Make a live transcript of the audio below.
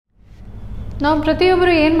ನಾವು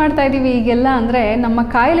ಪ್ರತಿಯೊಬ್ಬರು ಏನು ಮಾಡ್ತಾ ಇದ್ದೀವಿ ಈಗೆಲ್ಲ ಅಂದರೆ ನಮ್ಮ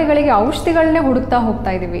ಕಾಯಿಲೆಗಳಿಗೆ ಔಷಧಿಗಳನ್ನೇ ಹುಡುಕ್ತಾ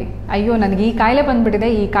ಹೋಗ್ತಾ ಇದ್ದೀವಿ. ಅಯ್ಯೋ ನನಗೆ ಈ ಕಾಯಿಲೆ ಬಂದುಬಿಟ್ಟಿದೆ,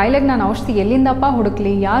 ಈ ಕಾಯಿಲೆಗೆ ನಾನು ಔಷಧಿ ಎಲ್ಲಿಂದಪ್ಪ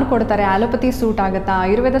ಹುಡುಕ್ಲಿ, ಯಾರು ಕೊಡ್ತಾರೆ, ಆಲೋಪತಿ ಸೂಟ್ ಆಗುತ್ತಾ,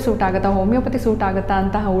 ಆಯುರ್ವೇದ ಸೂಟ್ ಆಗುತ್ತಾ, ಹೋಮಿಯೋಪತಿ ಸೂಟ್ ಆಗುತ್ತಾ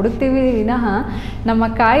ಅಂತ ಹುಡುಕ್ತೀವಿ ವಿನಃ ನಮ್ಮ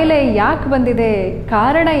ಕಾಯಿಲೆ ಯಾಕೆ ಬಂದಿದೆ,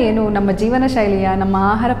 ಕಾರಣ ಏನು, ನಮ್ಮ ಜೀವನ ಶೈಲಿಯ, ನಮ್ಮ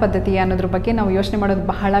ಆಹಾರ ಪದ್ಧತಿಯ ಅನ್ನೋದ್ರ ಬಗ್ಗೆ ನಾವು ಯೋಚನೆ ಮಾಡೋದು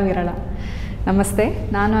ಬಹಳ ವಿರಳ. ನಮಸ್ತೆ,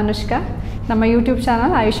 ನಾನು ಅನುಷ್ಕಾ. ನಮ್ಮ ಯೂಟ್ಯೂಬ್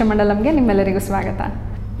ಚಾನಲ್ ಆಯುಷ್ಯ ಮಂಡಲಂಗೆ ನಿಮ್ಮೆಲ್ಲರಿಗೂ ಸ್ವಾಗತ.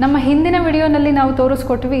 ನಮ್ಮ ಹಿಂದಿನ ವಿಡಿಯೋನಲ್ಲಿ ನಾವು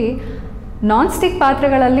ತೋರಿಸ್ಕೊಟ್ವಿ ನಾನ್ ಸ್ಟಿಕ್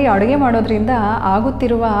ಪಾತ್ರೆಗಳಲ್ಲಿ ಅಡುಗೆ ಮಾಡೋದ್ರಿಂದ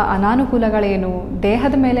ಆಗುತ್ತಿರುವ ಅನಾನುಕೂಲಗಳೇನು,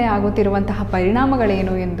 ದೇಹದ ಮೇಲೆ ಆಗುತ್ತಿರುವಂತಹ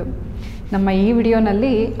ಪರಿಣಾಮಗಳೇನು ಎಂದು. ನಮ್ಮ ಈ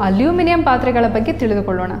ವಿಡಿಯೋನಲ್ಲಿ ಅಲ್ಯೂಮಿನಿಯಂ ಪಾತ್ರೆಗಳ ಬಗ್ಗೆ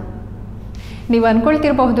ತಿಳಿದುಕೊಳ್ಳೋಣ. ನೀವು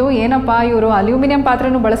ಅಂದ್ಕೊಳ್ತಿರಬಹುದು, ಏನಪ್ಪ ಇವರು ಅಲ್ಯೂಮಿನಿಯಂ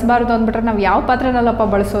ಪಾತ್ರೆನೂ ಬಳಸಬಾರ್ದು ಅಂದ್ಬಿಟ್ರೆ ನಾವು ಯಾವ ಪಾತ್ರೆನಲ್ಲಪ್ಪ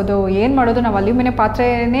ಬಳಸೋದು, ಏನು ಮಾಡೋದು, ನಾವು ಅಲ್ಯೂಮಿನಿಯಂ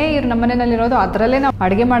ಪಾತ್ರೆನೇ ಇವ್ರು ನಮ್ಮ ಮನೆಯಲ್ಲಿರೋದು, ಅದರಲ್ಲೇ ನಾವು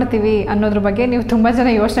ಅಡುಗೆ ಮಾಡ್ತೀವಿ ಅನ್ನೋದ್ರ ಬಗ್ಗೆ ನೀವು ತುಂಬ ಜನ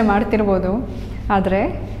ಯೋಚನೆ ಮಾಡ್ತಿರ್ಬೋದು. ಆದರೆ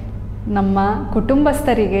ನಮ್ಮ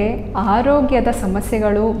ಕುಟುಂಬಸ್ಥರಿಗೆ ಆರೋಗ್ಯದ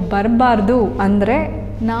ಸಮಸ್ಯೆಗಳು ಬರಬಾರ್ದು ಅಂದರೆ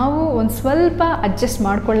ನಾವು ಒಂದು ಸ್ವಲ್ಪ ಅಡ್ಜಸ್ಟ್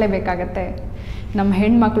ಮಾಡಿಕೊಳ್ಳೇಬೇಕಾಗತ್ತೆ. ನಮ್ಮ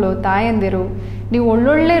ಹೆಣ್ಮಕ್ಳು, ತಾಯಂದಿರು, ನೀವು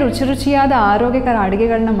ಒಳ್ಳೊಳ್ಳೆ ರುಚಿಯಾದ ಆರೋಗ್ಯಕರ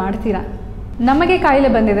ಅಡುಗೆಗಳನ್ನ ಮಾಡ್ತೀರಾ. ನಮಗೆ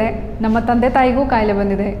ಕಾಯಿಲೆ ಬಂದಿದೆ, ನಮ್ಮ ತಂದೆ ತಾಯಿಗೂ ಕಾಯಿಲೆ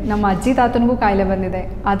ಬಂದಿದೆ, ನಮ್ಮ ಅಜ್ಜಿ ತಾತನಿಗೂ ಕಾಯಿಲೆ ಬಂದಿದೆ.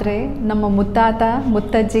 ಆದರೆ ನಮ್ಮ ಮುತ್ತಾತ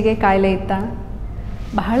ಮುತ್ತಜ್ಜಿಗೆ ಕಾಯಿಲೆ ಇತ್ತಾ?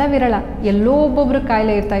 ಬಹಳ ವಿರಳ. ಎಲ್ಲೋ ಒಬ್ಬೊಬ್ರಿಗೆ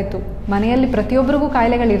ಕಾಯಿಲೆ ಇರ್ತಾಯಿತ್ತು. ಮನೆಯಲ್ಲಿ ಪ್ರತಿಯೊಬ್ಬರಿಗೂ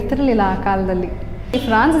ಕಾಯಿಲೆಗಳು ಇರ್ತಿರಲಿಲ್ಲ ಆ ಕಾಲದಲ್ಲಿ.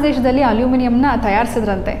 ಫ್ರಾನ್ಸ್ ದೇಶದಲ್ಲಿ ಅಲ್ಯೂಮಿನಿಯಂನ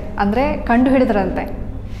ತಯಾರಿಸಿದ್ರಂತೆ, ಅಂದರೆ ಕಂಡು ಹಿಡಿದ್ರಂತೆ.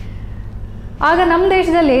 ಆಗ ನಮ್ಮ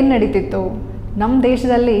ದೇಶದಲ್ಲಿ ಏನು ನಡೀತಿತ್ತು? ನಮ್ಮ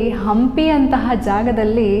ದೇಶದಲ್ಲಿ ಹಂಪಿ ಅಂತಹ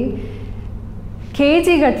ಜಾಗದಲ್ಲಿ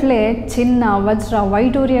ಕೆಜಿಗಟ್ಟಲೆ ಚಿನ್ನ, ವಜ್ರ,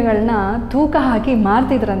 ವೈಡೂರ್ಯಗಳನ್ನ ತೂಕ ಹಾಕಿ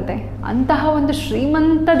ಮಾರ್ತಿದ್ರಂತೆ. ಅಂತಹ ಒಂದು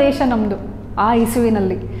ಶ್ರೀಮಂತ ದೇಶ ನಮ್ಮದು ಆ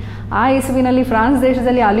ಇಸುವಿನಲ್ಲಿ ಫ್ರಾನ್ಸ್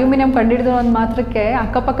ದೇಶದಲ್ಲಿ ಅಲ್ಯೂಮಿನಿಯಂ ಕಂಡುಹಿಡಿದು ಒಂದು ಮಾತ್ರಕ್ಕೆ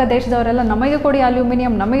ಅಕ್ಕಪಕ್ಕ ದೇಶದವರೆಲ್ಲ ನಮಗೆ ಕೊಡಿ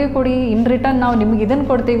ಅಲ್ಯೂಮಿನಿಯಂ, ನಮಗೆ ಕೊಡಿ, ಇನ್ ರಿಟರ್ನ್ ನಾವು ನಿಮ್ಗೆ ಇದನ್ನು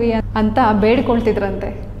ಕೊಡ್ತೀವಿ ಅಂತ ಬೇಡಿಕೊಳ್ತಿದ್ರಂತೆ.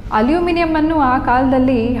 ಅಲ್ಯೂಮಿನಿಯಮನ್ನು ಆ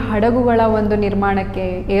ಕಾಲದಲ್ಲಿ ಹಡಗುಗಳ ಒಂದು ನಿರ್ಮಾಣಕ್ಕೆ,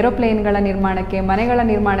 ಏರೋಪ್ಲೇನ್ಗಳ ನಿರ್ಮಾಣಕ್ಕೆ, ಮನೆಗಳ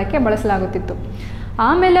ನಿರ್ಮಾಣಕ್ಕೆ ಬಳಸಲಾಗುತ್ತಿತ್ತು.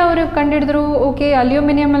 ಆಮೇಲೆ ಅವರು ಕಂಡುಹಿಡಿದ್ರು, ಓಕೆ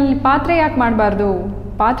ಅಲ್ಯೂಮಿನಿಯಮಲ್ಲಿ ಪಾತ್ರೆ ಯಾಕೆ ಮಾಡಬಾರ್ದು,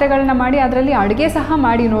 ಪಾತ್ರೆಗಳನ್ನ ಮಾಡಿ ಅದರಲ್ಲಿ ಅಡುಗೆ ಸಹ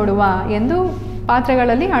ಮಾಡಿ ನೋಡುವ ಎಂದು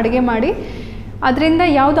ಪಾತ್ರೆಗಳಲ್ಲಿ ಅಡುಗೆ ಮಾಡಿ ಅದರಿಂದ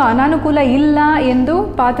ಯಾವುದು ಅನಾನುಕೂಲ ಇಲ್ಲ ಎಂದು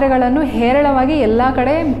ಪಾತ್ರೆಗಳನ್ನು ಹೇರಳವಾಗಿ ಎಲ್ಲ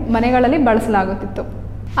ಕಡೆ ಮನೆಗಳಲ್ಲಿ ಬಳಸಲಾಗುತ್ತಿತ್ತು.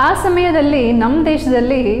 ಆ ಸಮಯದಲ್ಲಿ ನಮ್ಮ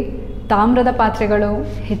ದೇಶದಲ್ಲಿ ತಾಮ್ರದ ಪಾತ್ರೆಗಳು,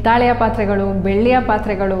 ಹಿತ್ತಾಳೆಯ ಪಾತ್ರೆಗಳು, ಬೆಳ್ಳಿಯ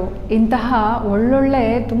ಪಾತ್ರೆಗಳು, ಇಂತಹ ಒಳ್ಳೊಳ್ಳೆ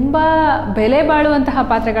ತುಂಬ ಬೆಲೆ ಬಾಳುವಂತಹ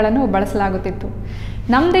ಪಾತ್ರೆಗಳನ್ನು ಬಳಸಲಾಗುತ್ತಿತ್ತು.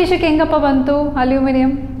 ನಮ್ಮ ದೇಶಕ್ಕೆ ಹೆಂಗಪ್ಪ ಬಂತು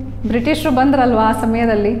ಅಲ್ಯೂಮಿನಿಯಂ? ಬ್ರಿಟಿಷರು ಬಂದ್ರಲ್ವ, ಆ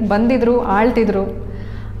ಸಮಯದಲ್ಲಿ ಬಂದಿದ್ರು, ಆಳ್ತಿದ್ರು.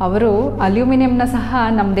 ಅವರು ಅಲ್ಯೂಮಿನಿಯಂನ ಸಹ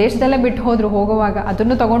ನಮ್ಮ ದೇಶದಲ್ಲೇ ಬಿಟ್ಟು ಹೋದರು. ಹೋಗುವಾಗ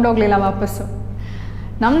ಅದನ್ನು ತೊಗೊಂಡೋಗ್ಲಿಲ್ಲ ವಾಪಸ್ಸು.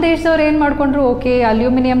 ನಮ್ಮ ದೇಶದವ್ರು ಏನು ಮಾಡಿಕೊಂಡ್ರು, ಓಕೆ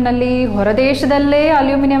ಅಲ್ಯೂಮಿನಿಯಂನಲ್ಲಿ, ಹೊರದೇಶದಲ್ಲೇ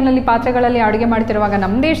ಅಲ್ಯೂಮಿನಿಯಂನಲ್ಲಿ ಪಾತ್ರೆಗಳಲ್ಲಿ ಅಡುಗೆ ಮಾಡ್ತಿರುವಾಗ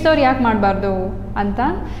ನಮ್ಮ ದೇಶದವ್ರು ಯಾಕೆ ಮಾಡಬಾರ್ದು ಅಂತ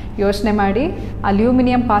ಯೋಚನೆ ಮಾಡಿ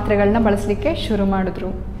ಅಲ್ಯೂಮಿನಿಯಂ ಪಾತ್ರೆಗಳನ್ನ ಬಳಸಲಿಕ್ಕೆ ಶುರು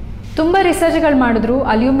ಮಾಡಿದ್ರು. ತುಂಬ ರಿಸರ್ಚ್ಗಳು ಮಾಡಿದ್ರು.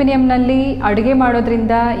 ಅಲ್ಯೂಮಿನಿಯಂನಲ್ಲಿ ಅಡುಗೆ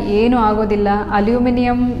ಮಾಡೋದ್ರಿಂದ ಏನೂ ಆಗೋದಿಲ್ಲ,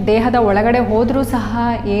 ಅಲ್ಯೂಮಿನಿಯಂ ದೇಹದ ಒಳಗಡೆ ಹೋದರೂ ಸಹ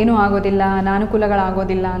ಏನೂ ಆಗೋದಿಲ್ಲ,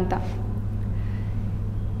 ಅನಾನುಕೂಲಗಳಾಗೋದಿಲ್ಲ ಅಂತ.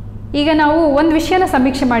 ಈಗ ನಾವು ಒಂದು ವಿಷಯನ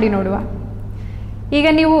ಸಮೀಕ್ಷೆ ಮಾಡಿ ನೋಡುವ. ಈಗ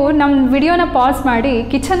ನೀವು ನಮ್ಮ ವಿಡಿಯೋನ ಪಾಸ್ ಮಾಡಿ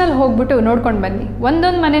ಕಿಚನಲ್ಲಿ ಹೋಗ್ಬಿಟ್ಟು ನೋಡ್ಕೊಂಡು ಬನ್ನಿ,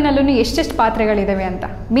 ಒಂದೊಂದು ಮನೆಯಲ್ಲೂ ಎಷ್ಟೆಷ್ಟು ಪಾತ್ರೆಗಳಿದ್ದಾವೆ ಅಂತ.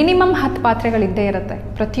 ಮಿನಿಮಮ್ 10 ಪಾತ್ರೆಗಳಿದ್ದೇ ಇರುತ್ತೆ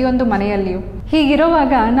ಪ್ರತಿಯೊಂದು ಮನೆಯಲ್ಲಿಯೂ.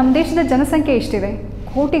 ಹೀಗಿರುವಾಗ ನಮ್ಮ ದೇಶದ ಜನಸಂಖ್ಯೆ ಎಷ್ಟಿದೆ?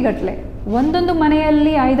 ಕೋಟಿಗಟ್ಟಲೆ. ಒಂದೊಂದು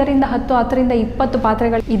ಮನೆಯಲ್ಲಿ 5ರಿಂದ 10, 10ರಿಂದ 20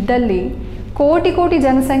 ಪಾತ್ರೆಗಳು ಇದ್ದಲ್ಲಿ ಕೋಟಿ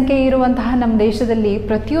ಜನಸಂಖ್ಯೆ ಇರುವಂತಹ ನಮ್ಮ ದೇಶದಲ್ಲಿ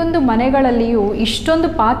ಪ್ರತಿಯೊಂದು ಮನೆಗಳಲ್ಲಿಯೂ ಇಷ್ಟೊಂದು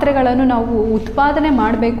ಪಾತ್ರೆಗಳನ್ನು ನಾವು ಉತ್ಪಾದನೆ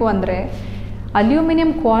ಮಾಡಬೇಕು ಅಂದರೆ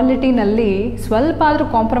ಅಲ್ಯೂಮಿನಿಯಂ ಕ್ವಾಲಿಟಿನಲ್ಲಿ ಸ್ವಲ್ಪ ಆದರೂ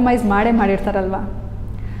ಕಾಂಪ್ರಮೈಸ್ ಮಾಡಿರ್ತಾರಲ್ವ.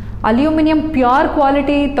 ಅಲ್ಯೂಮಿನಿಯಂ ಪ್ಯೂರ್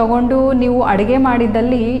ಕ್ವಾಲಿಟಿ ತಗೊಂಡು ನೀವು ಅಡುಗೆ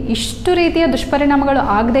ಮಾಡಿದ್ದಲ್ಲಿ ಇಷ್ಟು ರೀತಿಯ ದುಷ್ಪರಿಣಾಮಗಳು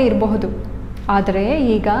ಆಗದೇ ಇರಬಹುದು. ಆದರೆ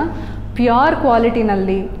ಈಗ ಪ್ಯೂರ್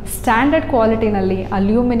ಕ್ವಾಲಿಟಿನಲ್ಲಿ, ಸ್ಟ್ಯಾಂಡರ್ಡ್ ಕ್ವಾಲಿಟಿನಲ್ಲಿ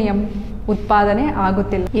ಅಲ್ಯೂಮಿನಿಯಂ ಉತ್ಪಾದನೆ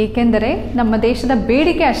ಆಗುತ್ತಿಲ್ಲ. ಏಕೆಂದರೆ ನಮ್ಮ ದೇಶದ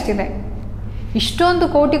ಬೇಡಿಕೆ ಅಷ್ಟಿದೆ. ಇಷ್ಟೊಂದು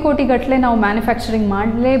ಕೋಟಿ ಗಟ್ಟಲೆ ನಾವು ಮ್ಯಾನುಫ್ಯಾಕ್ಚರಿಂಗ್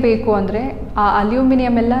ಮಾಡಲೇಬೇಕು ಅಂದರೆ ಆ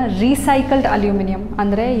ಅಲ್ಯೂಮಿನಿಯಂ ಎಲ್ಲ ರೀಸೈಕಲ್ಡ್ ಅಲ್ಯೂಮಿನಿಯಂ,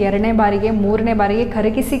 ಅಂದರೆ 2ನೇ ಬಾರಿಗೆ 3ನೇ ಬಾರಿಗೆ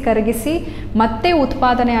ಕರಗಿಸಿ ಮತ್ತೆ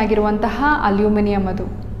ಉತ್ಪಾದನೆ ಆಗಿರುವಂತಹ ಅಲ್ಯೂಮಿನಿಯಂ ಅದು.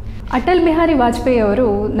 ಅಟಲ್ ಬಿಹಾರಿ ವಾಜಪೇಯಿ ಅವರು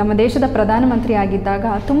ನಮ್ಮ ದೇಶದ ಪ್ರಧಾನಮಂತ್ರಿ ಆಗಿದ್ದಾಗ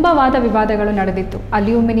ತುಂಬ ವಾದ ವಿವಾದಗಳು ನಡೆದಿತ್ತು.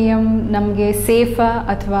 ಅಲ್ಯೂಮಿನಿಯಂ ನಮಗೆ ಸೇಫಾ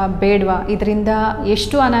ಅಥವಾ ಬೇಡವಾ, ಇದರಿಂದ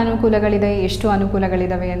ಎಷ್ಟು ಅನಾನುಕೂಲಗಳಿದೆ, ಎಷ್ಟು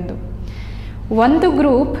ಅನುಕೂಲಗಳಿದ್ದಾವೆ ಎಂದು. ಒಂದು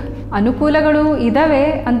ಗ್ರೂಪ್ ಅನುಕೂಲಗಳು ಇದ್ದಾವೆ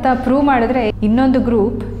ಅಂತ ಪ್ರೂವ್ ಮಾಡಿದ್ರೆ, ಇನ್ನೊಂದು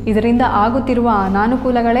ಗ್ರೂಪ್ ಇದರಿಂದ ಆಗುತ್ತಿರುವ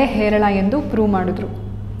ಅನಾನುಕೂಲಗಳೇ ಹೇರಳ ಎಂದು ಪ್ರೂವ್ ಮಾಡಿದ್ರು.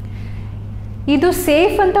 ಇದು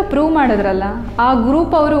ಸೇಫ್ ಅಂತ ಪ್ರೂವ್ ಮಾಡಿದ್ರಲ್ಲ, ಆ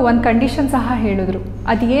ಗ್ರೂಪ್ ಅವರು ಒಂದು ಕಂಡೀಷನ್ ಸಹ ಹೇಳಿದ್ರು.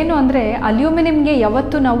 ಅದೇನು ಅಂದರೆ, ಅಲ್ಯೂಮಿನಿಯಂಗೆ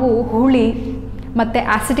ಯಾವತ್ತೂ ನಾವು ಹುಳಿ ಮತ್ತು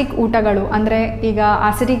ಆಸಿಡಿಕ್ ಊಟಗಳು, ಅಂದರೆ ಈಗ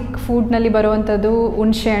ಆಸಿಡಿಕ್ ಫುಡ್ನಲ್ಲಿ ಬರುವಂಥದ್ದು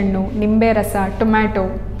ಹುಣಸೆ ಹಣ್ಣು, ನಿಂಬೆ ರಸ, ಟೊಮ್ಯಾಟೊ,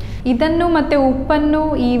 ಇದನ್ನು ಮತ್ತು ಉಪ್ಪನ್ನು,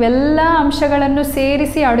 ಇವೆಲ್ಲ ಅಂಶಗಳನ್ನು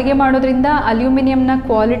ಸೇರಿಸಿ ಅಡುಗೆ ಮಾಡೋದ್ರಿಂದ ಅಲ್ಯೂಮಿನಿಯಂನ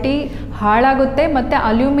ಕ್ವಾಲಿಟಿ ಹಾಳಾಗುತ್ತೆ ಮತ್ತು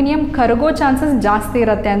ಅಲ್ಯೂಮಿನಿಯಂ ಕರಗೋ ಚಾನ್ಸಸ್ ಜಾಸ್ತಿ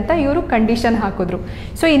ಇರುತ್ತೆ ಅಂತ ಇವರು ಕಂಡೀಷನ್ ಹಾಕಿದ್ರು.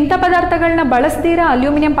 ಸೊ ಇಂಥ ಪದಾರ್ಥಗಳನ್ನ ಬಳಸ್ತೀರಾ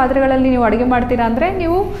ಅಲ್ಯೂಮಿನಿಯಂ ಪಾತ್ರೆಗಳಲ್ಲಿ ನೀವು ಅಡುಗೆ ಮಾಡ್ತೀರಾ ಅಂದರೆ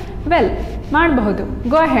ನೀವು ವೆಲ್ ಮಾಡಬಹುದು,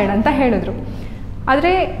 ಗೋ ಹೆಡ್ ಅಂತ ಹೇಳಿದ್ರು.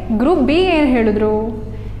 ಆದರೆ ಗ್ರೂಪ್ ಬಿ ಏನು ಹೇಳಿದ್ರು,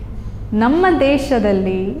 ನಮ್ಮ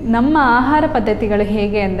ದೇಶದಲ್ಲಿ ನಮ್ಮ ಆಹಾರ ಪದ್ಧತಿಗಳು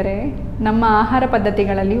ಹೇಗೆ ಅಂದರೆ, ನಮ್ಮ ಆಹಾರ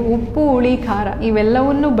ಪದ್ಧತಿಗಳಲ್ಲಿ ಉಪ್ಪು, ಹುಳಿ, ಖಾರ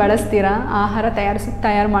ಇವೆಲ್ಲವನ್ನು ಬಳಸ್ತೀರಾ ಆಹಾರ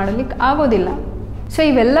ತಯಾರು ಮಾಡಲಿಕ್ಕೆ ಆಗೋದಿಲ್ಲ. ಸೊ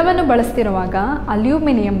ಇವೆಲ್ಲವನ್ನು ಬಳಸ್ತಿರುವಾಗ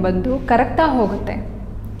ಅಲ್ಯೂಮಿನಿಯಂ ಬಂದು ಕರಗ್ತಾ ಹೋಗುತ್ತೆ.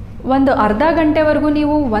 ಒಂದು ಅರ್ಧ ಗಂಟೆವರೆಗೂ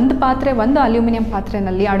ನೀವು ಒಂದು ಅಲ್ಯೂಮಿನಿಯಂ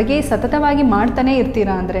ಪಾತ್ರೆಯಲ್ಲಿ ಅಡುಗೆ ಸತತವಾಗಿ ಮಾಡ್ತಾನೆ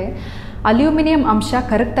ಇರ್ತೀರಾ ಅಂದರೆ ಅಲ್ಯೂಮಿನಿಯಂ ಅಂಶ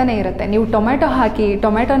ಕರಗ್ತಾನೆ ಇರುತ್ತೆ. ನೀವು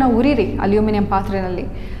ಟೊಮೆಟೊನ ಉರಿರಿ ಅಲ್ಯೂಮಿನಿಯಂ ಪಾತ್ರೆಯಲ್ಲಿ,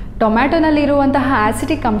 ಟೊಮ್ಯಾಟೊನಲ್ಲಿರುವಂತಹ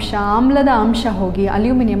ಆ್ಯಸಿಡಿಕ್ ಅಂಶ, ಆಮ್ಲದ ಅಂಶ ಹೋಗಿ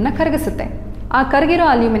ಅಲ್ಯೂಮಿನಿಯಂನ ಕರಗಿಸುತ್ತೆ. ಆ ಕರಗಿರೋ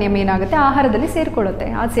ಅಲ್ಯೂಮಿನಿಯಂ ಏನಾಗುತ್ತೆ, ಆಹಾರದಲ್ಲಿ ಸೇರಿಕೊಳ್ಳುತ್ತೆ.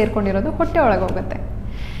 ಅದು ಸೇರ್ಕೊಂಡಿರೋದು ಹೊಟ್ಟೆ ಒಳಗೆ ಹೋಗುತ್ತೆ.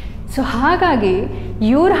 ಸೊ ಹಾಗಾಗಿ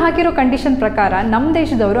ಇವ್ರು ಹಾಕಿರೋ ಕಂಡೀಷನ್ ಪ್ರಕಾರ ನಮ್ಮ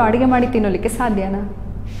ದೇಶದವರು ಅಡುಗೆ ಮಾಡಿ ತಿನ್ನೋಲಿಕ್ಕೆ ಸಾಧ್ಯನಾ?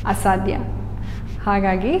 ಅಸಾಧ್ಯ.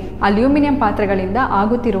 ಹಾಗಾಗಿ ಅಲ್ಯೂಮಿನಿಯಂ ಪಾತ್ರೆಗಳಿಂದ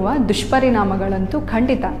ಆಗುತ್ತಿರುವ ದುಷ್ಪರಿಣಾಮಗಳಂತೂ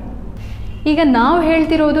ಖಂಡಿತ. ಈಗ ನಾವು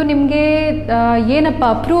ಹೇಳ್ತಿರೋದು ನಿಮಗೆ ಏನಪ್ಪ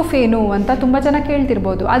ಪ್ರೂಫ್ ಏನು ಅಂತ ತುಂಬ ಜನ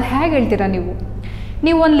ಕೇಳ್ತಿರ್ಬೋದು. ಅದು ಹೇಗೆ ಹೇಳ್ತೀರಾ ನೀವು?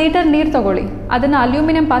 1 ಲೀಟರ್ ನೀರು ತೊಗೊಳ್ಳಿ, ಅದನ್ನು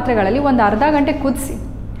ಅಲ್ಯೂಮಿನಿಯಂ ಪಾತ್ರೆಗಳಲ್ಲಿ ಒಂದು ಅರ್ಧ ಗಂಟೆ ಕುದಿಸಿ.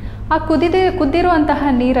 ಆ ಕುದ್ದಿರೋ ಅಂತಹ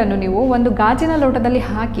ನೀರನ್ನು ನೀವು ಒಂದು ಗಾಜಿನ ಲೋಟದಲ್ಲಿ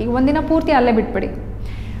ಹಾಕಿ ಒಂದಿನ ಪೂರ್ತಿ ಅಲ್ಲೇ ಬಿಟ್ಬಿಡಿ.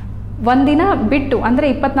 ಒಂದಿನ ಬಿಟ್ಟು ಅಂದರೆ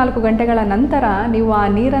 24 ಗಂಟೆಗಳ ನಂತರ ನೀವು ಆ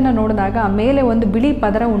ನೀರನ್ನು ನೋಡಿದಾಗ ಮೇಲೆ ಒಂದು ಬಿಳಿ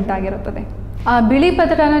ಪದರ ಉಂಟಾಗಿರುತ್ತದೆ. ಆ ಬಿಳಿ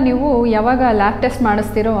ಪದರನ ನೀವು ಯಾವಾಗ ಲ್ಯಾಬ್ ಟೆಸ್ಟ್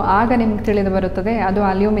ಮಾಡಿಸ್ತೀರೋ ಆಗ ನಿಮ್ಗೆ ತಿಳಿದು ಬರುತ್ತದೆ ಅದು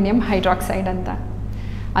ಅಲ್ಯೂಮಿನಿಯಂ ಹೈಡ್ರಾಕ್ಸೈಡ್ ಅಂತ.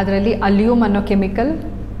 ಅದರಲ್ಲಿ ಅಲ್ಯೂಮ್ ಅನ್ನೋ ಕೆಮಿಕಲ್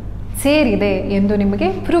ಸೇರಿದೆ ಎಂದು ನಿಮಗೆ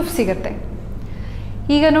ಪ್ರೂಫ್ ಸಿಗುತ್ತೆ.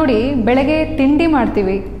 ಈಗ ನೋಡಿ, ಬೆಳಗ್ಗೆ ತಿಂಡಿ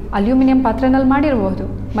ಮಾಡ್ತೀವಿ, ಅಲ್ಯೂಮಿನಿಯಂ ಪಾತ್ರೆನಲ್ಲಿ ಮಾಡಿರ್ಬೋದು.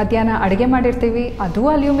 ಮಧ್ಯಾಹ್ನ ಅಡುಗೆ ಮಾಡಿರ್ತೀವಿ, ಅದು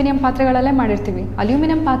ಅಲ್ಯೂಮಿನಿಯಂ ಪಾತ್ರೆಗಳಲ್ಲೇ ಮಾಡಿರ್ತೀವಿ.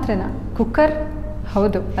 ಅಲ್ಯೂಮಿನಿಯಂ ಪಾತ್ರೆನ ಕುಕ್ಕರ್,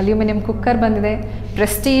 ಹೌದು ಅಲ್ಯೂಮಿನಿಯಂ ಕುಕ್ಕರ್ ಬಂದಿದೆ.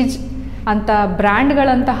 ಪ್ರೆಸ್ಟೀಜ್ ಅಂತ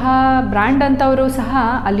ಬ್ರ್ಯಾಂಡ್ ಅಂತವರು ಸಹ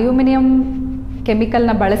ಅಲ್ಯೂಮಿನಿಯಂ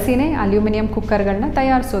ಕೆಮಿಕಲ್ನ ಬಳಸಿನೇ ಅಲ್ಯೂಮಿನಿಯಂ ಕುಕ್ಕರ್ಗಳನ್ನ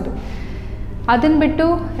ತಯಾರಿಸೋದು. ಅದನ್ನು ಬಿಟ್ಟು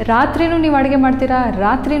ರಾತ್ರಿನೂ ನೀವು ಅಡುಗೆ ಮಾಡ್ತೀರಾ,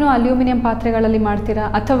 ರಾತ್ರಿನೂ ಅಲ್ಯೂಮಿನಿಯಂ ಪಾತ್ರೆಗಳಲ್ಲಿ ಮಾಡ್ತೀರಾ,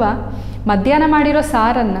 ಅಥವಾ ಮಧ್ಯಾಹ್ನ ಮಾಡಿರೋ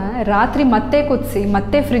ಸಾರನ್ನು ರಾತ್ರಿ ಮತ್ತೆ ಕುದಿಸಿ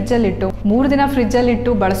ಮತ್ತೆ ಫ್ರಿಜ್ಜಲ್ಲಿಟ್ಟು 3 ದಿನ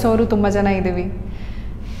ಫ್ರಿಜ್ಜಲ್ಲಿಟ್ಟು ಬಳಸೋರು ತುಂಬ ಜನ ಇದ್ದೀವಿ.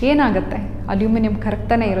 ಏನಾಗುತ್ತೆ? ಅಲ್ಯೂಮಿನಿಯಂ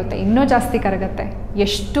ಕರಗ್ತಾನೆ ಇರುತ್ತೆ, ಇನ್ನೂ ಜಾಸ್ತಿ ಕರಗುತ್ತೆ.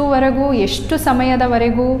 ಎಷ್ಟು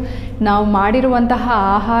ಸಮಯದವರೆಗೂ ನಾವು ಮಾಡಿರುವಂತಹ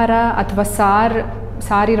ಆಹಾರ ಅಥವಾ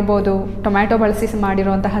ಸಾರಿರ್ಬೋದು, ಟೊಮ್ಯಾಟೊ ಬಳಸಿ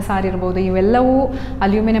ಮಾಡಿರುವಂತಹ ಸಾರಿರ್ಬೋದು, ಇವೆಲ್ಲವೂ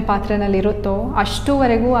ಅಲ್ಯೂಮಿನಿಯಂ ಪಾತ್ರೆನಲ್ಲಿರುತ್ತೋ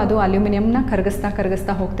ಅಷ್ಟುವರೆಗೂ ಅದು ಅಲ್ಯೂಮಿನಿಯಂನ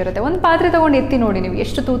ಕರಗಿಸ್ತಾ ಹೋಗ್ತಿರುತ್ತೆ. ಒಂದು ಪಾತ್ರೆ ತೊಗೊಂಡು ಎತ್ತಿ ನೋಡಿ ನೀವು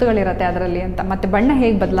ಎಷ್ಟು ತೂತುಗಳಿರುತ್ತೆ ಅದರಲ್ಲಿ ಅಂತ, ಮತ್ತು ಬಣ್ಣ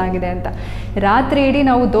ಹೇಗೆ ಬದಲಾಗಿದೆ ಅಂತ. ರಾತ್ರಿ ಇಡೀ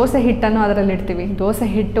ನಾವು ದೋಸೆ ಹಿಟ್ಟನ್ನು ಅದರಲ್ಲಿ ಇಡ್ತೀವಿ. ದೋಸೆ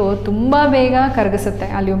ಹಿಟ್ಟು ತುಂಬ ಬೇಗ ಕರಗಿಸುತ್ತೆ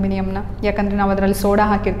ಅಲ್ಯೂಮಿನಿಯಂನ, ಯಾಕಂದರೆ ನಾವು ಅದರಲ್ಲಿ ಸೋಡಾ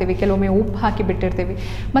ಹಾಕಿರ್ತೀವಿ, ಕೆಲವೊಮ್ಮೆ ಉಪ್ಪು ಹಾಕಿ ಬಿಟ್ಟಿರ್ತೀವಿ.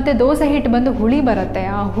 ಮತ್ತು ದೋಸೆ ಹಿಟ್ಟು ಬಂದು ಹುಳಿ ಬರುತ್ತೆ.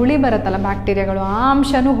 ಆ ಹುಳಿ ಬರುತ್ತಲ್ಲ ಬ್ಯಾಕ್ಟೀರಿಯಾಗಳು, ಆ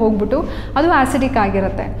ಅಂಶನೂ ಹೋಗ್ಬಿಟ್ಟು ಅದು ಆ್ಯಸಿಡಿಕ್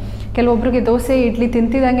ಆಗಿರುತ್ತೆ. ಕೆಲವೊಬ್ಬರಿಗೆ ದೋಸೆ ಇಡ್ಲಿ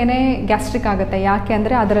ತಿಂತಿದಂಗೆ ಗ್ಯಾಸ್ಟ್ರಿಕ್ ಆಗುತ್ತೆ. ಯಾಕೆ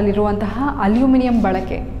ಅಂದರೆ ಅದರಲ್ಲಿರುವಂತಹ ಅಲ್ಯೂಮಿನಿಯಂ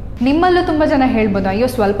ಬಳಕೆ. ನಿಮ್ಮಲ್ಲೂ ತುಂಬ ಜನ ಹೇಳ್ಬೋದು, ಅಯ್ಯೋ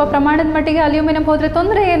ಸ್ವಲ್ಪ ಪ್ರಮಾಣದ ಮಟ್ಟಿಗೆ ಅಲ್ಯೂಮಿನಿಯಂ ಹೋದರೆ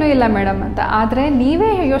ತೊಂದರೆ ಏನೂ ಇಲ್ಲ ಮೇಡಮ್ ಅಂತ. ಆದರೆ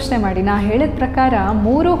ನೀವೇ ಯೋಚನೆ ಮಾಡಿ, ನಾ ಹೇಳಿದ ಪ್ರಕಾರ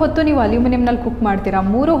 3 ಹೊತ್ತು ನೀವು ಅಲ್ಯೂಮಿನಿಯಂನಲ್ಲಿ ಕುಕ್ ಮಾಡ್ತೀರಾ,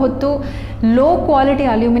 3 ಹೊತ್ತು ಲೋ ಕ್ವಾಲಿಟಿ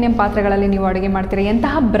ಅಲ್ಯೂಮಿನಿಯಂ ಪಾತ್ರೆಗಳಲ್ಲಿ ನೀವು ಅಡುಗೆ ಮಾಡ್ತೀರಾ.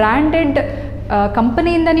 ಎಂತಹ ಬ್ರ್ಯಾಂಡೆಡ್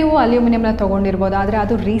ಕಂಪನಿಯಿಂದ ನೀವು ಅಲ್ಯೂಮಿನಿಯಂನ ತೊಗೊಂಡಿರ್ಬೋದು, ಆದರೆ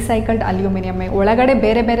ಅದು ರೀಸೈಕಲ್ಡ್ ಅಲ್ಯೂಮಿನಿಯಮ್ಮೇ. ಒಳಗಡೆ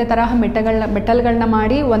ಬೇರೆ ಬೇರೆ ತರಹ ಮೆಟಲ್ಗಳನ್ನ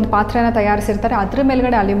ಮಾಡಿ ಒಂದು ಪಾತ್ರೆನ ತಯಾರಿಸಿರ್ತಾರೆ, ಅದ್ರ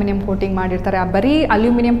ಮೇಲ್ಗಡೆ ಅಲ್ಯೂಮಿನಿಯಂ ಕೋಟಿಂಗ್ ಮಾಡಿರ್ತಾರೆ. ಆ ಬರೀ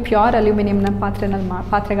ಅಲ್ಯೂಮಿನಿಯಂ, ಪ್ಯೂರ್ ಅಲ್ಯೂಮಿನಿಯಂನ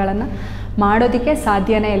ಪಾತ್ರೆಗಳನ್ನು ಮಾಡೋದಕ್ಕೆ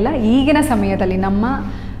ಸಾಧ್ಯನೇ ಇಲ್ಲ. ಈಗಿನ ಸಮಯದಲ್ಲಿ, ನಮ್ಮ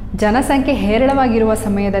ಜನಸಂಖ್ಯೆ ಹೇರಳವಾಗಿರುವ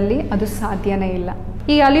ಸಮಯದಲ್ಲಿ ಅದು ಸಾಧ್ಯನೇ ಇಲ್ಲ.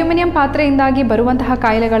 ಈ ಅಲ್ಯೂಮಿನಿಯಂ ಪಾತ್ರೆಯಿಂದಾಗಿ ಬರುವಂತಹ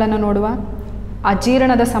ಕಾಯಿಲೆಗಳನ್ನು ನೋಡುವ.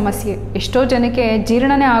 ಅಜೀರ್ಣದ ಸಮಸ್ಯೆ, ಎಷ್ಟೋ ಜನಕ್ಕೆ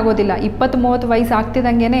ಜೀರ್ಣನೇ ಆಗೋದಿಲ್ಲ. 20-30 ವಯಸ್ಸು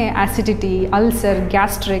ಆಗ್ತಿದ್ದಂಗೆ acidity, ulcer,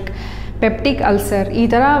 gastric, peptic ulcer, ಈ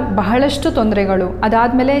ಥರ ಬಹಳಷ್ಟು ತೊಂದರೆಗಳು.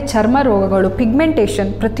 ಅದಾದಮೇಲೆ ಚರ್ಮ ರೋಗಗಳು, ಪಿಗ್ಮೆಂಟೇಷನ್.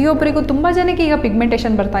 ಪ್ರತಿಯೊಬ್ಬರಿಗೂ ತುಂಬ ಜನಕ್ಕೆ ಈಗ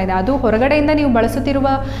ಪಿಗ್ಮೆಂಟೇಷನ್ ಬರ್ತಾ ಇದೆ. ಅದು ಹೊರಗಡೆಯಿಂದ ನೀವು ಬಳಸುತ್ತಿರುವ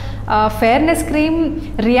ಫೇರ್ನೆಸ್ ಕ್ರೀಮ್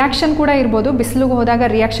ರಿಯಾಕ್ಷನ್ ಕೂಡ ಇರ್ಬೋದು, ಬಿಸಿಲಿಗೆ ಹೋದಾಗ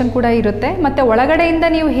ರಿಯಾಕ್ಷನ್ ಕೂಡ ಇರುತ್ತೆ. ಮತ್ತು ಒಳಗಡೆಯಿಂದ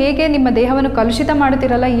ನೀವು ಹೇಗೆ ನಿಮ್ಮ ದೇಹವನ್ನು ಕಲುಷಿತ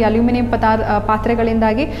ಮಾಡುತ್ತಿರಲ್ಲ ಈ ಅಲ್ಯೂಮಿನಿಯಂ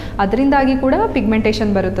ಪಾತ್ರೆಗಳಿಂದಾಗಿ, ಅದರಿಂದಾಗಿ ಕೂಡ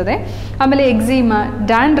ಪಿಗ್ಮೆಂಟೇಷನ್ ಬರುತ್ತದೆ. ಆಮೇಲೆ ಎಕ್ಸಿಮಾ,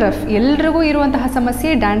 ಡ್ಯಾಂಡ್ರಫ್, ಎಲ್ರಿಗೂ ಇರುವಂತಹ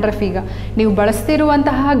ಸಮಸ್ಯೆ ಡ್ಯಾಂಡ್ರಫ್. ಈಗ ನೀವು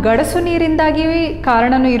ಬಳಸ್ತಿರುವಂತಹ ಗಡಸು ನೀರಿಂದಾಗಿ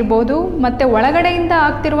ಕಾರಣನೂ ಇರ್ಬೋದು, ಮತ್ತು ಒಳಗಡೆಯಿಂದ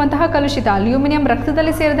ಆಗ್ತಿರುವಂತಹ ಕಲುಷಿತ ಅಲ್ಯೂಮಿನಿಯಂ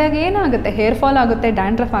ರಕ್ತದಲ್ಲಿ ಸೇರಿದಾಗ ಏನಾಗುತ್ತೆ, ಹೇರ್ ಫಾಲ್ ಆಗುತ್ತೆ,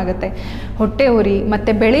 ಡ್ಯಾಂಡ್ರಫ್ ಆಗುತ್ತೆ, ಹೊಟ್ಟೆ ಉರಿ.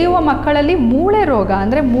 ಮತ್ತು ಬೆಳೆಯುವ ಮಕ್ಕಳಲ್ಲಿ ಮೂಳೆ ರೋಗ,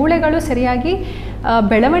 ಅಂದರೆ ಮೂಳೆಗಳು ಸರಿಯಾಗಿ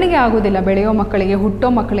ಬೆಳವಣಿಗೆ ಆಗೋದಿಲ್ಲ ಬೆಳೆಯೋ ಮಕ್ಕಳಿಗೆ, ಹುಟ್ಟೋ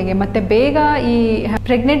ಮಕ್ಕಳಿಗೆ. ಮತ್ತು ಬೇಗ ಈ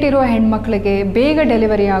ಪ್ರೆಗ್ನೆಂಟ್ ಇರುವ ಹೆಣ್ಮಕ್ಳಿಗೆ ಬೇಗ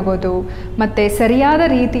ಡೆಲಿವರಿ ಆಗೋದು, ಮತ್ತು ಸರಿಯಾದ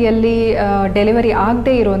ರೀತಿಯಲ್ಲಿ ಡೆಲಿವರಿ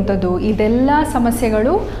ಆಗದೇ ಇರುವಂಥದ್ದು, ಇದೆಲ್ಲ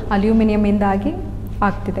ಸಮಸ್ಯೆಗಳು ಅಲ್ಯೂಮಿನಿಯಮಿಂದಾಗಿ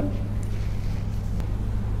ಆಗ್ತಿದೆ.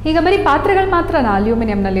 ಈಗ ಬರೀ ಪಾತ್ರೆಗಳು ಮಾತ್ರನಾ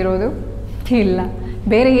ಅಲ್ಯೂಮಿನಿಯಂನಲ್ಲಿರೋದು? ಇಲ್ಲ,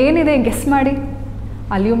 ಬೇರೆ ಏನಿದೆ ಗೆಸ್ ಮಾಡಿ.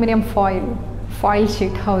 ಅಲ್ಯೂಮಿನಿಯಂ ಫಾಯಿಲ್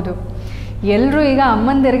ಶೀಟ್, ಹೌದು. ಎಲ್ಲರೂ ಈಗ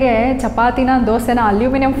ಅಮ್ಮಂದಿರಿಗೆ ಚಪಾತಿನ ದೋಸೆನ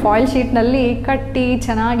ಅಲ್ಯೂಮಿನಿಯಂ ಫಾಯಿಲ್ ಶೀಟ್ನಲ್ಲಿ ಕಟ್ಟಿ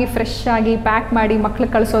ಚೆನ್ನಾಗಿ ಫ್ರೆಶ್ ಆಗಿ ಪ್ಯಾಕ್ ಮಾಡಿ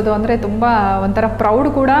ಮಕ್ಳಿಗೆ ಕಳಿಸೋದು ಅಂದರೆ ತುಂಬ ಒಂಥರ ಪ್ರೌಡ್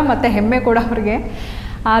ಕೂಡ ಮತ್ತು ಹೆಮ್ಮೆ ಕೂಡ ಅವ್ರಿಗೆ.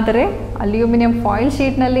 ಆದರೆ ಅಲ್ಯೂಮಿನಿಯಂ ಫಾಯಿಲ್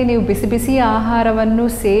ಶೀಟ್ನಲ್ಲಿ ನೀವು ಬಿಸಿ ಬಿಸಿ ಆಹಾರವನ್ನು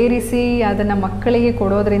ಸೇರಿಸಿ ಅದನ್ನು ಮಕ್ಕಳಿಗೆ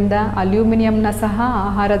ಕೊಡೋದ್ರಿಂದ ಅಲ್ಯೂಮಿನಿಯಂನ ಸಹ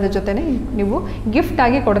ಆಹಾರದ ಜೊತೆನೇ ನೀವು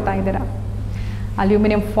ಗಿಫ್ಟಾಗಿ ಕೊಡ್ತಾ ಇದ್ದೀರಾ.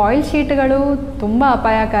 ಅಲ್ಯೂಮಿನಿಯಂ ಫಾಯಿಲ್ ಶೀಟ್ಗಳು ತುಂಬ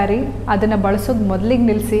ಅಪಾಯಕಾರಿ. ಅದನ್ನು ಬಳಸೋದು ಮೊದಲಿಗೆ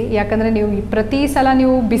ನಿಲ್ಲಿಸಿ. ಯಾಕಂದರೆ ನೀವು ಪ್ರತಿ ಸಲ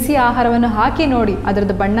ನೀವು ಬಿಸಿ ಆಹಾರವನ್ನು ಹಾಕಿ ನೋಡಿ,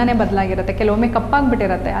 ಅದರದ್ದು ಬಣ್ಣನೇ ಬದಲಾಗಿರುತ್ತೆ, ಕೆಲವೊಮ್ಮೆ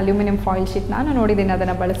ಕಪ್ಪಾಗಿಬಿಟ್ಟಿರುತ್ತೆ ಅಲ್ಯೂಮಿನಿಯಂ ಫಾಯಿಲ್ ಶೀಟ್. ನಾನು ನೋಡಿದ್ದೀನಿ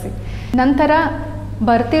ಅದನ್ನು ಬಳಸಿ. ನಂತರ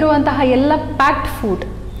ಬರ್ತಿರುವಂತಹ ಎಲ್ಲ ಪ್ಯಾಕ್ಡ್ ಫುಡ್,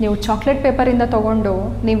 ನೀವು ಚಾಕ್ಲೇಟ್ ಪೇಪರಿಂದ ತೊಗೊಂಡು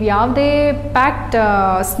ನೀವು ಯಾವುದೇ ಪ್ಯಾಕ್ಡ್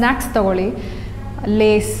ಸ್ನ್ಯಾಕ್ಸ್ ತೊಗೊಳ್ಳಿ,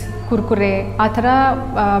 ಲೇಸ್, ಕುರ್ಕುರೆ, ಆ ಥರ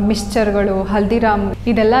ಮಿಕ್ಸ್ಚರ್ಗಳು, ಹಲ್ದಿರಾಮ್,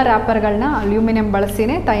 ಇದೆಲ್ಲ ರ್ಯಾಪರ್ಗಳನ್ನ ಅಲ್ಯೂಮಿನಿಯಂ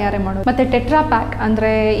ಬಳಸಿನೇ ತಯಾರಿ ಮಾಡೋದು. ಮತ್ತು ಟೆಟ್ರಾ ಪ್ಯಾಕ್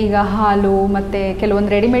ಅಂದರೆ ಈಗ ಹಾಲು ಮತ್ತು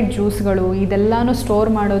ಕೆಲವೊಂದು ರೆಡಿಮೇಡ್ ಜ್ಯೂಸ್ಗಳು ಇದೆಲ್ಲನೂ ಸ್ಟೋರ್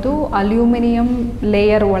ಮಾಡೋದು ಅಲ್ಯೂಮಿನಿಯಂ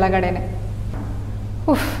ಲೇಯರ್ ಒಳಗಡೆನೆ.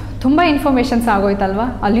 ತುಂಬ ಇನ್ಫಾರ್ಮೇಷನ್ಸ್ ಆಗೋಯ್ತಲ್ವಾ.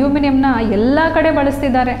 ಅಲ್ಯೂಮಿನಿಯಂನ ಎಲ್ಲ ಕಡೆ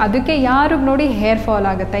ಬಳಸ್ತಿದ್ದಾರೆ. ಅದಕ್ಕೆ ಯಾರಿಗೆ ನೋಡಿ ಹೇರ್ ಫಾಲ್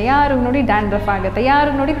ಆಗುತ್ತೆ, ಯಾರಿಗೆ ನೋಡಿ ಡ್ಯಾಂಡ್ರಫ್ ಆಗುತ್ತೆ,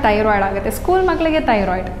 ಯಾರಿಗೆ ನೋಡಿ ಥೈರಾಯ್ಡ್ ಆಗುತ್ತೆ, ಸ್ಕೂಲ್ ಮಕ್ಕಳಿಗೆ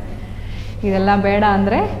ಥೈರಾಯ್ಡ್. ಇದೆಲ್ಲ ಬೇಡ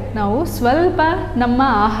ಅಂದರೆ ನಾವು ಸ್ವಲ್ಪ ನಮ್ಮ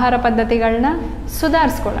ಆಹಾರ ಪದ್ಧತಿಗಳನ್ನ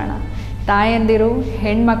ಸುಧಾರಿಸ್ಕೊಳ್ಳೋಣ. ತಾಯಂದಿರು,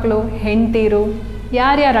 ಹೆಣ್ಮಕ್ಳು, ಹೆಂಡತಿರು,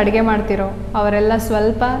 ಯಾರ್ಯಾರು ಅಡುಗೆ ಮಾಡ್ತಿರೋ ಅವರೆಲ್ಲ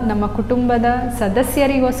ಸ್ವಲ್ಪ ನಮ್ಮ ಕುಟುಂಬದ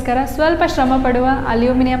ಸದಸ್ಯರಿಗೋಸ್ಕರ ಸ್ವಲ್ಪ ಶ್ರಮ ಪಡುವ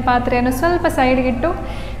ಅಲ್ಯೂಮಿನಿಯಂ ಪಾತ್ರೆಯನ್ನು ಸ್ವಲ್ಪ ಸೈಡ್ಗಿಟ್ಟು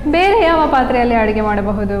ಬೇರೆ ಯಾವ ಪಾತ್ರೆಯಲ್ಲಿ ಅಡುಗೆ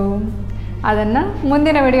ಮಾಡಬಹುದು ಅದನ್ನು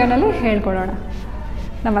ಮುಂದಿನ ವಿಡಿಯೋನಲ್ಲಿ ಹೇಳ್ಕೊಡೋಣ.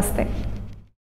 ನಮಸ್ತೆ.